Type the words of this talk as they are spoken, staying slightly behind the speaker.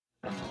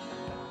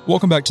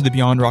Welcome back to the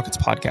Beyond Rockets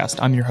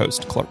podcast. I'm your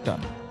host, Clark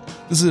Dunn.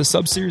 This is a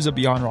sub-series of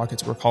Beyond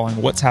Rockets we're calling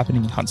What's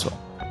Happening in Huntsville.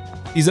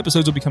 These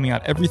episodes will be coming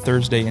out every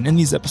Thursday, and in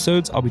these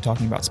episodes, I'll be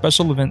talking about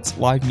special events,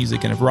 live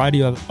music, and a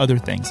variety of other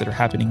things that are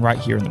happening right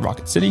here in the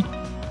Rocket City.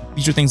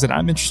 These are things that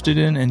I'm interested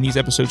in, and these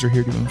episodes are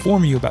here to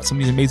inform you about some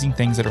of these amazing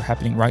things that are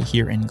happening right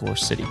here in Gore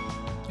City.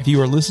 If you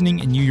are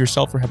listening and you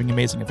yourself are having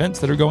amazing events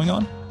that are going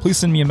on, please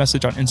send me a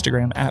message on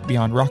Instagram at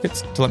Beyond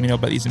Rockets to let me know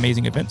about these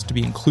amazing events to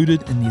be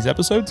included in these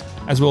episodes,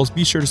 as well as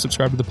be sure to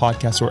subscribe to the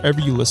podcast wherever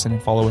you listen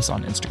and follow us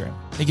on Instagram.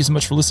 Thank you so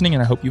much for listening,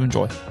 and I hope you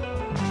enjoy.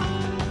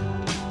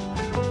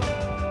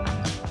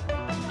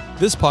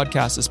 This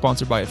podcast is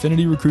sponsored by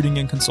Affinity Recruiting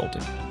and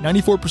Consulting.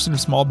 94%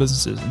 of small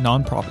businesses and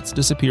nonprofits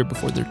disappear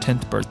before their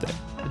 10th birthday.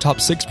 The top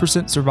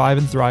 6% survive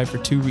and thrive for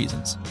two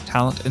reasons: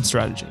 talent and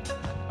strategy.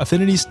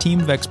 Affinity's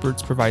team of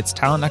experts provides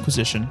talent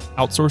acquisition,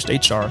 outsourced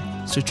HR,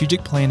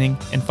 strategic planning,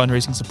 and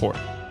fundraising support.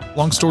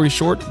 Long story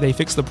short, they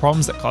fix the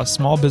problems that cause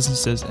small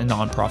businesses and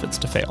nonprofits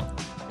to fail.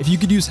 If you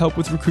could use help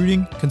with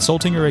recruiting,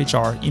 consulting, or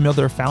HR, email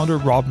their founder,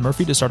 Rob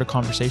Murphy, to start a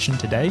conversation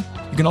today.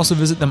 You can also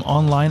visit them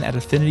online at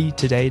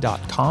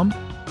affinitytoday.com,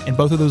 and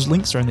both of those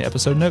links are in the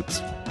episode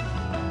notes.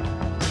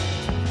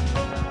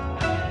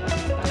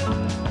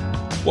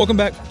 Welcome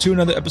back to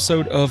another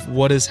episode of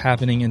What is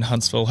Happening in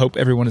Huntsville. Hope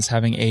everyone is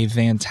having a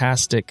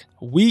fantastic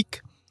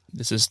week.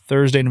 This is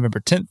Thursday, November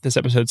 10th. This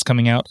episode's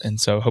coming out,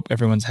 and so hope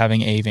everyone's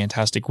having a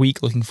fantastic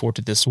week. Looking forward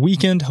to this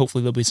weekend.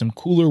 Hopefully there'll be some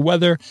cooler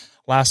weather.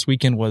 Last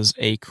weekend was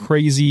a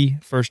crazy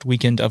first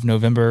weekend of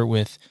November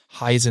with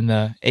highs in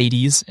the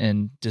 80s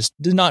and just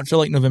did not feel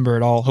like November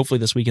at all. Hopefully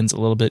this weekend's a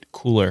little bit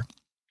cooler.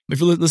 If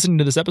you're listening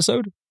to this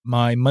episode,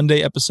 my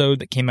Monday episode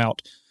that came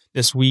out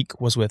this week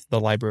was with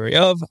the Library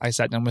of. I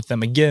sat down with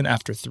them again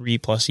after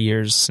 3+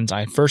 years since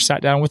I first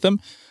sat down with them.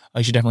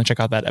 You should definitely check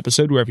out that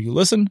episode wherever you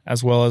listen,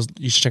 as well as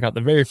you should check out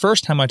the very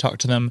first time I talked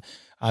to them.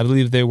 I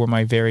believe they were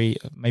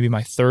maybe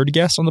my third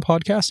guest on the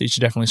podcast. So you should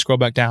definitely scroll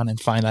back down and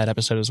find that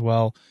episode as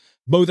well.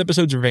 Both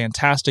episodes are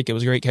fantastic. It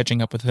was great catching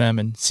up with them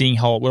and seeing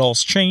what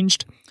all's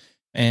changed.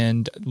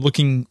 And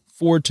looking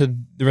forward to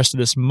the rest of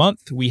this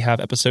month, we have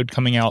an episode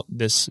coming out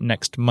this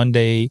next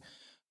Monday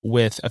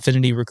with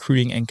Affinity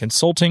Recruiting and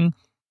Consulting.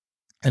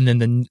 And then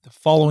the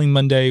following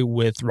Monday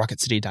with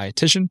Rocket City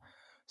Dietitian.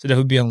 So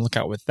definitely be on the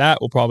lookout with that.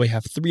 We'll probably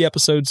have 3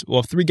 episodes.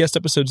 We'll have 3 guest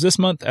episodes this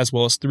month, as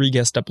well as 3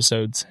 guest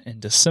episodes in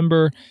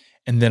December,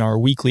 and then our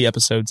weekly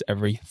episodes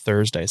every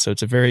Thursday. So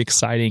it's a very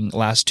exciting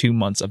last 2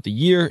 months of the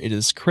year. It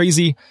is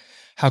crazy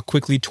how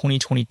quickly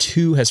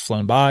 2022 has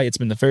flown by. It's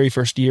been the very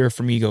first year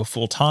for me to go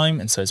full time,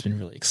 and so it's been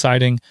really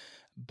exciting.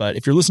 But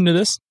if you're listening to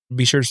this,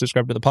 be sure to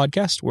subscribe to the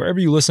podcast wherever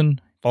you listen.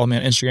 Follow me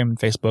on Instagram and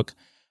Facebook.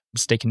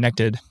 Stay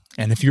connected.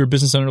 And if you're a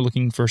business owner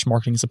looking for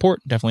marketing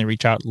support, definitely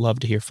reach out. Love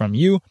to hear from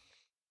you.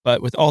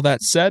 But with all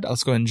that said,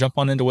 let's go ahead and jump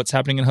on into what's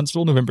happening in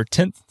Huntsville, November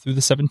 10th through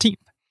the 17th.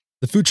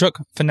 The food truck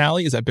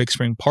finale is at Big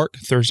Spring Park,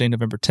 Thursday,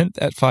 November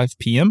 10th at 5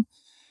 p.m.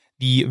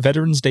 The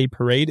Veterans Day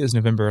Parade is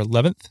November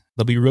 11th.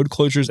 There'll be road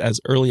closures as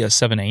early as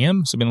 7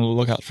 a.m., so be on the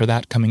lookout for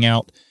that coming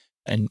out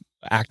and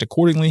act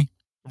accordingly.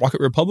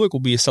 Rocket Republic will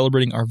be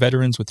celebrating our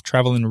veterans with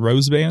Traveling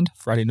Rose Band,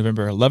 Friday,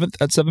 November 11th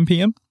at 7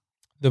 p.m.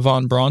 The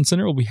Von Braun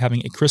Center will be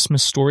having a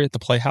Christmas story at the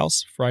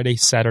Playhouse Friday,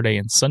 Saturday,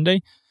 and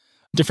Sunday.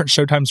 Different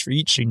showtimes for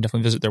each. You can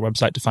definitely visit their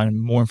website to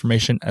find more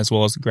information, as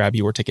well as grab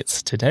your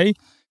tickets today.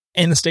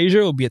 Anastasia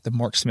will be at the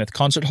Mark Smith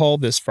Concert Hall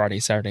this Friday,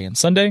 Saturday, and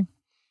Sunday.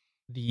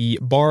 The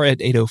bar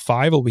at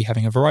 805 will be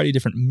having a variety of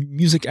different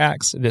music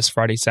acts this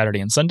Friday, Saturday,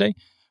 and Sunday.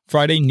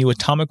 Friday, New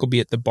Atomic will be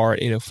at the bar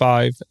at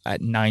 805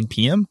 at 9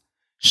 p.m.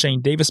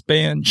 Shane Davis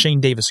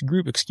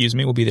Group,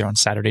 will be there on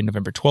Saturday,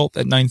 November 12th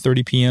at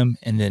 9:30 p.m.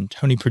 And then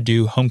Tony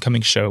Purdue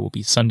Homecoming Show will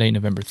be Sunday,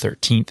 November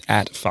 13th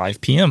at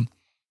 5 p.m.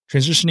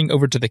 Transitioning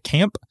over to the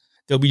camp,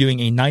 they'll be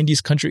doing a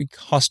 90s country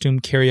costume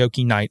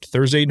karaoke night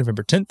Thursday,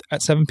 November 10th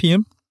at 7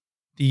 p.m.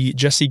 The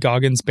Jesse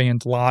Goggins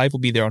Band Live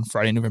will be there on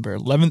Friday, November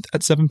 11th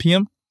at 7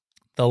 p.m.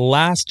 The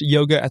last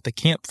yoga at the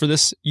camp for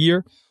this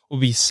year will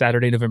be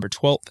Saturday, November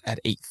 12th at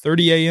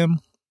 8:30 a.m.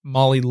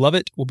 Molly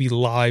Lovett will be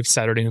live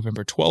Saturday,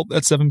 November 12th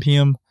at 7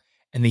 p.m.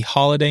 And the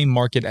Holiday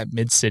Market at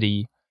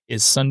Mid-City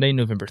is Sunday,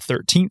 November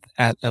 13th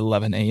at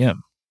 11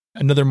 a.m.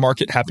 Another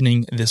market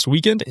happening this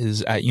weekend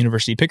is at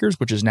University Pickers,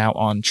 which is now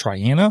on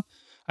Triana,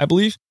 I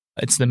believe.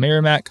 It's the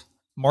Merrimack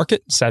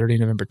Market, Saturday,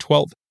 November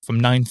 12th from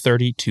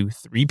 9:30 to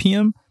 3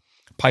 p.m.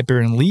 Piper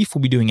and Leaf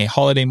will be doing a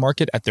holiday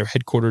market at their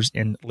headquarters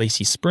in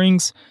Lacey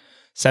Springs,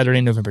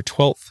 Saturday, November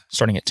 12th,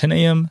 starting at 10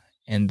 a.m.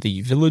 And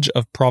the Village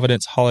of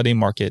Providence Holiday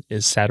Market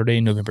is Saturday,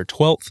 November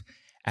 12th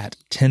at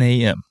 10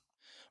 a.m.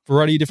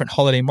 Variety of different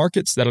holiday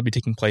markets that'll be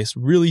taking place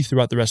really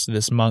throughout the rest of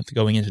this month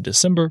going into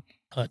December.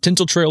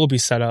 Tinsel Trail will be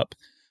set up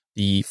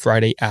the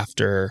Friday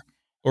after,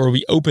 or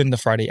we open the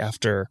Friday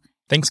after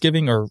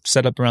Thanksgiving, or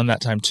set up around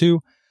that time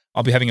too.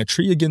 I'll be having a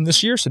tree again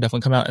this year, so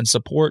definitely come out and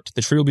support.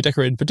 The tree will be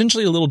decorated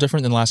potentially a little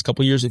different than the last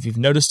couple of years if you've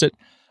noticed it.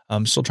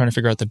 I'm still trying to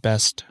figure out the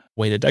best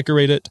way to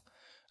decorate it.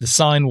 The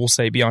sign will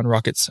say Beyond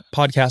Rockets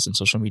Podcast and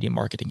Social Media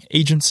Marketing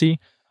Agency.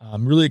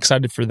 I'm really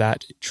excited for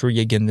that tree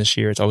again this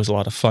year. It's always a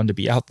lot of fun to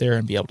be out there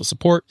and be able to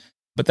support.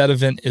 But that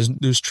event is,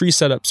 those tree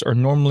setups are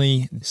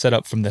normally set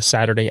up from the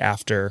Saturday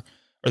after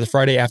or the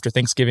Friday after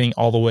Thanksgiving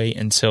all the way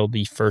until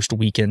the first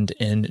weekend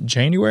in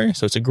January.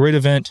 So it's a great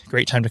event,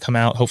 great time to come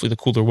out. Hopefully the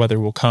cooler weather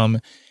will come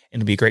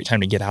and it'll be a great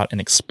time to get out and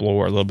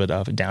explore a little bit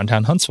of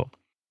downtown Huntsville.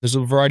 There's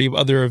a variety of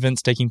other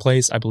events taking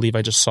place. I believe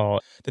I just saw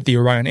that the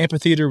Orion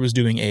Amphitheater was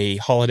doing a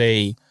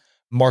holiday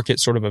market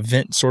sort of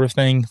event sort of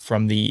thing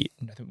from I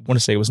want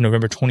to say it was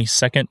November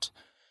 22nd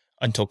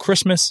until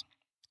Christmas.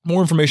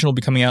 More information will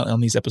be coming out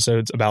on these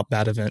episodes about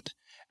that event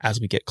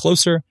as we get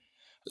closer.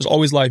 There's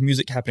always live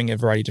music happening at a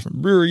variety of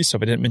different breweries, so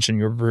if I didn't mention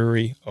your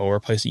brewery or a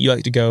place that you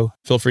like to go,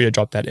 feel free to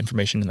drop that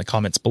information in the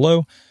comments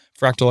below.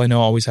 Fractal, I know,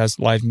 always has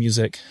live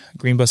music.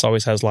 Green Bus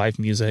always has live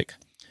music.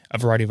 A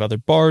variety of other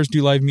bars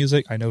do live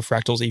music. I know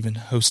Fractal's even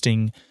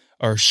hosting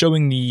or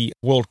showing the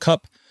World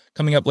Cup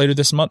coming up later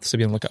this month, so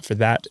be on the lookout for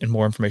that and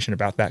more information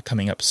about that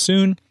coming up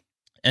soon.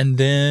 And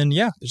then,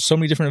 there's so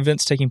many different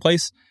events taking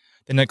place.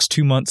 The next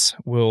 2 months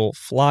will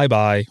fly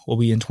by. We'll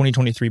be in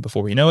 2023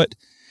 before we know it.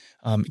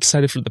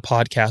 Excited for the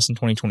podcast in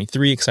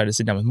 2023. Excited to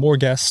sit down with more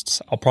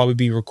guests. I'll probably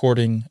be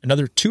recording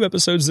another 2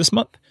 episodes this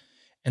month.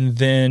 And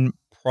then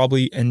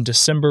probably in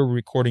December,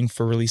 recording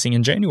for releasing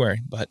in January.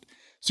 But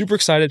super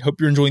excited. Hope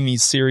you're enjoying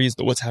these series,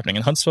 the What's Happening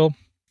in Huntsville.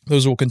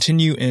 Those will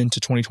continue into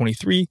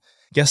 2023.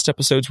 Guest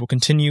episodes will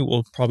continue.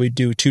 We'll probably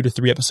do 2 to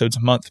 3 episodes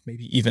a month,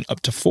 maybe even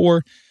up to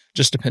 4,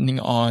 just depending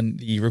on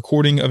the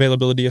recording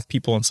availability of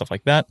people and stuff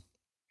like that.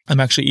 I'm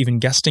actually even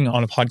guesting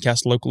on a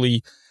podcast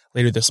locally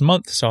later this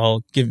month, so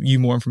I'll give you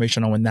more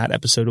information on when that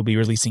episode will be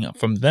releasing up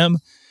from them.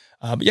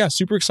 But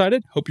super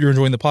excited. Hope you're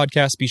enjoying the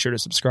podcast. Be sure to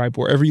subscribe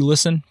wherever you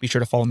listen. Be sure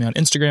to follow me on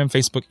Instagram,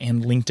 Facebook,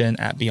 and LinkedIn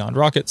at Beyond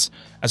Rockets,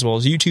 as well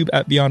as YouTube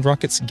at Beyond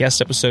Rockets. Guest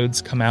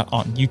episodes come out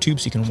on YouTube,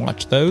 so you can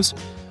watch those.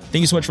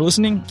 Thank you so much for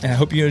listening, and I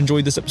hope you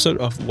enjoyed this episode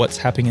of What's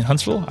Happening in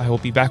Huntsville. I will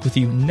be back with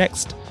you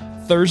next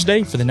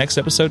Thursday for the next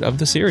episode of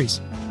the series.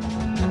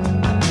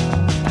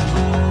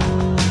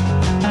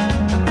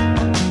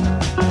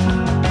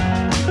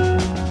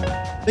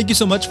 Thank you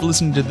so much for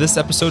listening to this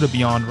episode of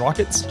Beyond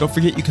Rockets. Don't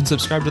forget you can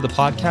subscribe to the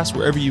podcast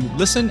wherever you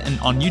listen and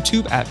on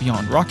YouTube at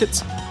Beyond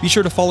Rockets. Be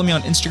sure to follow me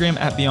on Instagram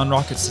at Beyond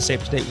Rockets to stay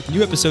up to date with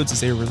new episodes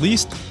as they are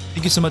released.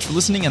 Thank you so much for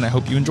listening, and I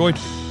hope you enjoyed.